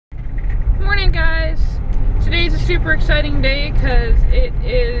super exciting day because it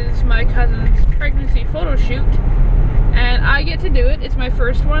is my cousin's pregnancy photo shoot and I get to do it. It's my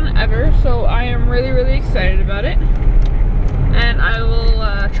first one ever, so I am really excited about it. And I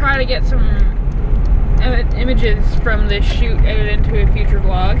will try to get some images from this shoot edited into a future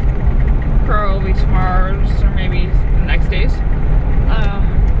vlog, probably tomorrow's or maybe the next days.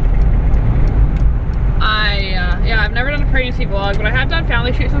 Yeah, I've never done a pregnancy vlog, but I have done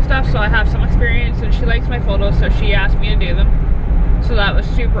family shoots and stuff, so I have some experience, and she likes my photos, so she asked me to do them. So that was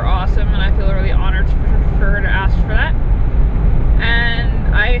super awesome, and I feel really honored for her to ask for that.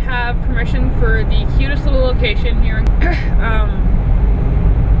 And I have permission for the cutest little location here,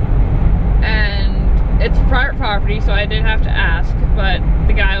 and it's private property, so I did have to ask, but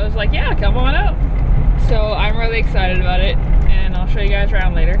the guy was like, yeah, come on out. So I'm really excited about it, and I'll show you guys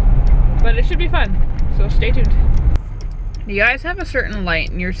around later. But it should be fun, so stay tuned. Do you guys have a certain light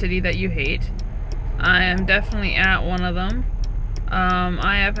in your city that you hate? I am definitely at one of them.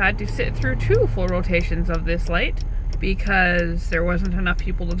 I have had to sit through 2 full rotations of this light because there wasn't enough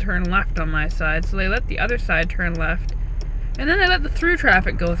people to turn left on my side, so they let the other side turn left, and then they let the through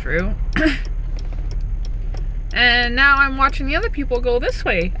traffic go through. And now I'm watching the other people go this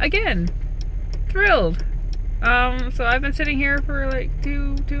way again. Thrilled. So I've been sitting here for like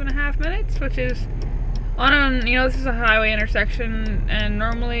 2.5 minutes, which is on you know, this is a highway intersection, and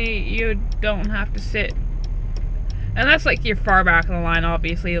normally you don't have to sit, and that's like you're far back in the line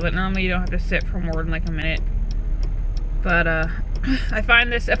obviously, but normally you don't have to sit for more than like a minute. But I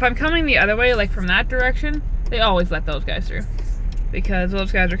find this, if I'm coming the other way, like from that direction, they always let those guys through, because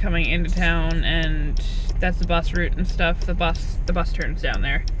those guys are coming into town, and that's the bus route and stuff. The bus turns down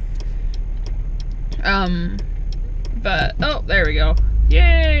there. But oh, there we go,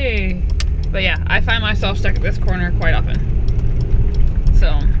 yay. But yeah, I find myself stuck at this corner quite often,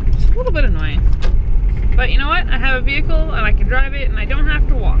 so it's a little bit annoying. But you know what? I have a vehicle and I can drive it, and I don't have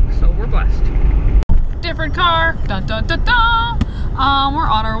to walk, so we're blessed. Different car, dun dun dun dun. We're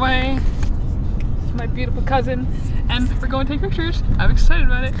on our way. It's my beautiful cousin, and we're going to take pictures. I'm excited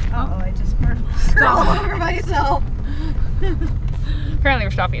about it. Uh oh, I just stalled over myself. Apparently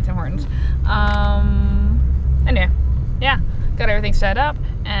we're stopping at Tim Hortons. Anyway, yeah, got everything set up,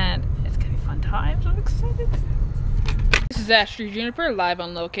 and it's gonna be fun times. I'm excited. This is Ashley Juniper, live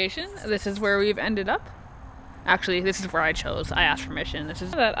on location. This is where we've ended up. Actually, this is where I chose. I asked permission. This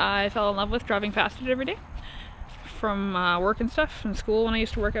is that I fell in love with, driving past it every day from work and stuff, and school when I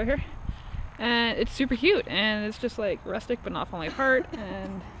used to work out here. And it's super cute, and it's just like rustic but not falling apart,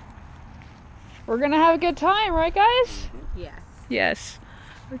 and we're gonna have a good time, right guys? Yes. Yes.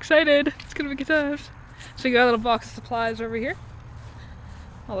 We're excited. It's gonna be good times. So we got a little box of supplies over here.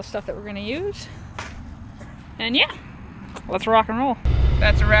 All the stuff that we're gonna use. And yeah, let's rock and roll.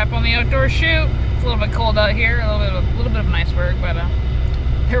 That's a wrap on the outdoor shoot. It's a little bit cold out here, a little bit of an iceberg, but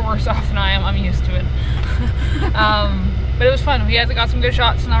they're worse off than I am. I'm used to it. But it was fun. We got some good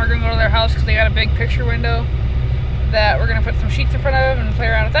shots, so now we're gonna go to their house because they got a big picture window that we're gonna put some sheets in front of and play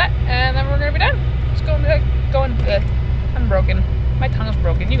around with that, and then we're gonna be done. Let's go and I'm broken. My tongue's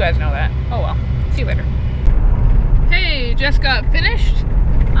broken. You guys know that. Oh well. See you later. Hey, just got finished.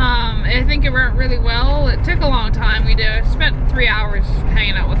 I think it went really well. It took a long time. We spent 3 hours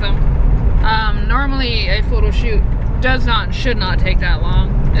hanging out with them. Normally a photo shoot should not take that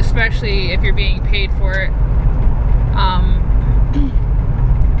long, especially if you're being paid for it.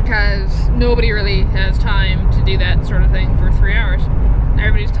 Because nobody really has time to do that sort of thing for 3 hours.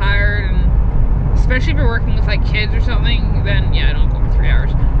 Everybody's tired, and especially if you're working with like kids or something, then yeah, don't go for 3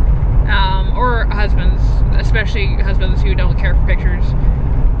 hours. Or husbands, especially husbands who don't care for pictures,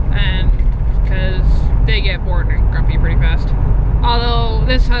 and because they get bored and grumpy pretty fast. Although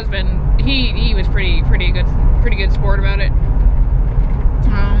this husband, he was pretty good sport about it.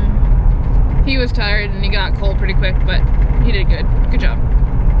 He was tired and he got cold pretty quick, but he did good job.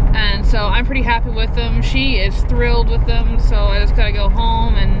 And so I'm pretty happy with them. She is thrilled with them, so I just gotta go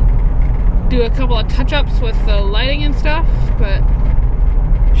home and do a couple of touch-ups with the lighting and stuff, but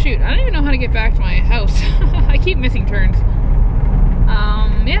shoot, I don't even know how to get back to my house. I keep missing turns.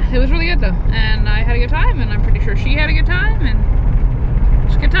 Yeah, it was really good though, and I had a good time, and I'm pretty sure she had a good time, and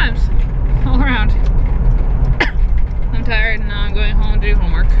just good times all around. I'm tired, and now I'm going home to do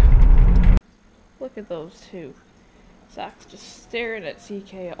homework. Look at those two. Zach's just staring at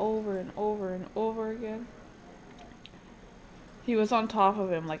CK over and over and over again. He was on top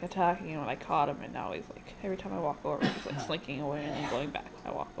of him, like attacking him when I caught him, and now he's like, every time I walk over, he's like slinking away and then going back.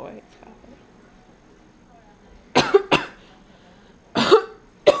 I walk away. It's kind of funny.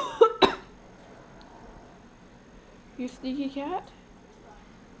 You sneaky cat.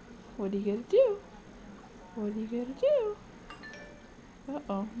 What are you gonna do? What are you gonna do?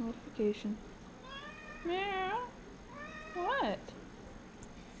 Uh-oh, notification. Meow. What?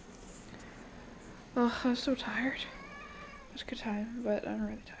 Oh, I'm so tired. It was a good time, but I'm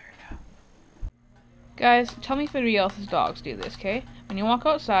really tired now. Guys, tell me if anybody else's dogs do this, okay? When you walk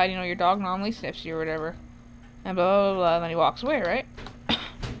outside, you know, your dog normally sniffs you or whatever. And blah, blah, blah, and then he walks away, right?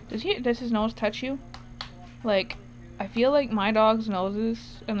 Does his nose touch you? Like, I feel like my dog's noses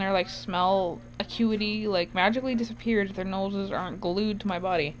and their, like, smell acuity, like, magically disappears if their noses aren't glued to my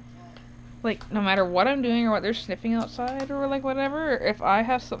body. Like, no matter what I'm doing or what they're sniffing outside or, like, whatever, if I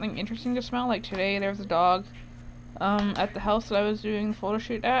have something interesting to smell, like today there was a dog, at the house that I was doing the photo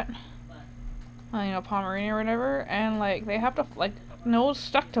shoot at, you know, Pomeranian or whatever, and, like, they have to, like, nose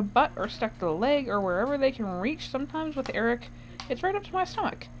stuck to butt or stuck to leg or wherever they can reach. Sometimes with Eric, it's right up to my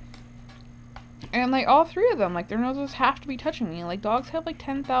stomach. And, like, all three of them, like, their noses have to be touching me. Like, dogs have, like,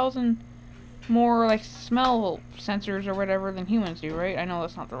 10,000 more, like, smell sensors or whatever than humans do, right? I know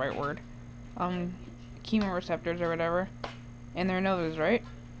that's not the right word. Chemoreceptors or whatever in their noses, right?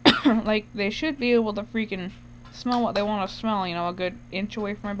 Like, they should be able to freaking smell what they want to smell, you know, a good inch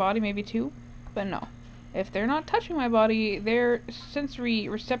away from my body, maybe 2. But no. If they're not touching my body, their sensory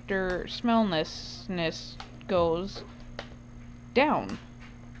receptor smellness goes down.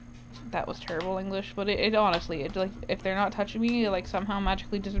 That was terrible English, but it honestly, it, like, if they're not touching me, it, like, somehow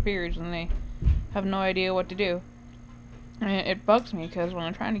magically disappears and they have no idea what to do. And it bugs me because when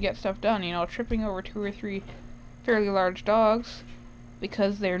I'm trying to get stuff done, you know, tripping over 2 or 3 fairly large dogs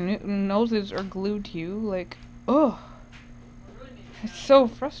because their noses are glued to you, like, oh, it's so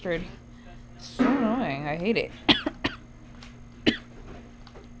frustrating. It's so annoying. I hate it.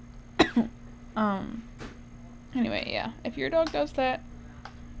 Anyway, yeah, if your dog does that,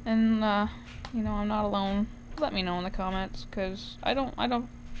 and, you know, I'm not alone, let me know in the comments, because I don't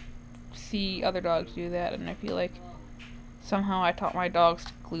see other dogs do that, and I feel like somehow I taught my dogs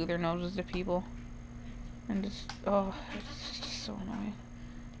to glue their noses to people, and just, oh, it's just so annoying.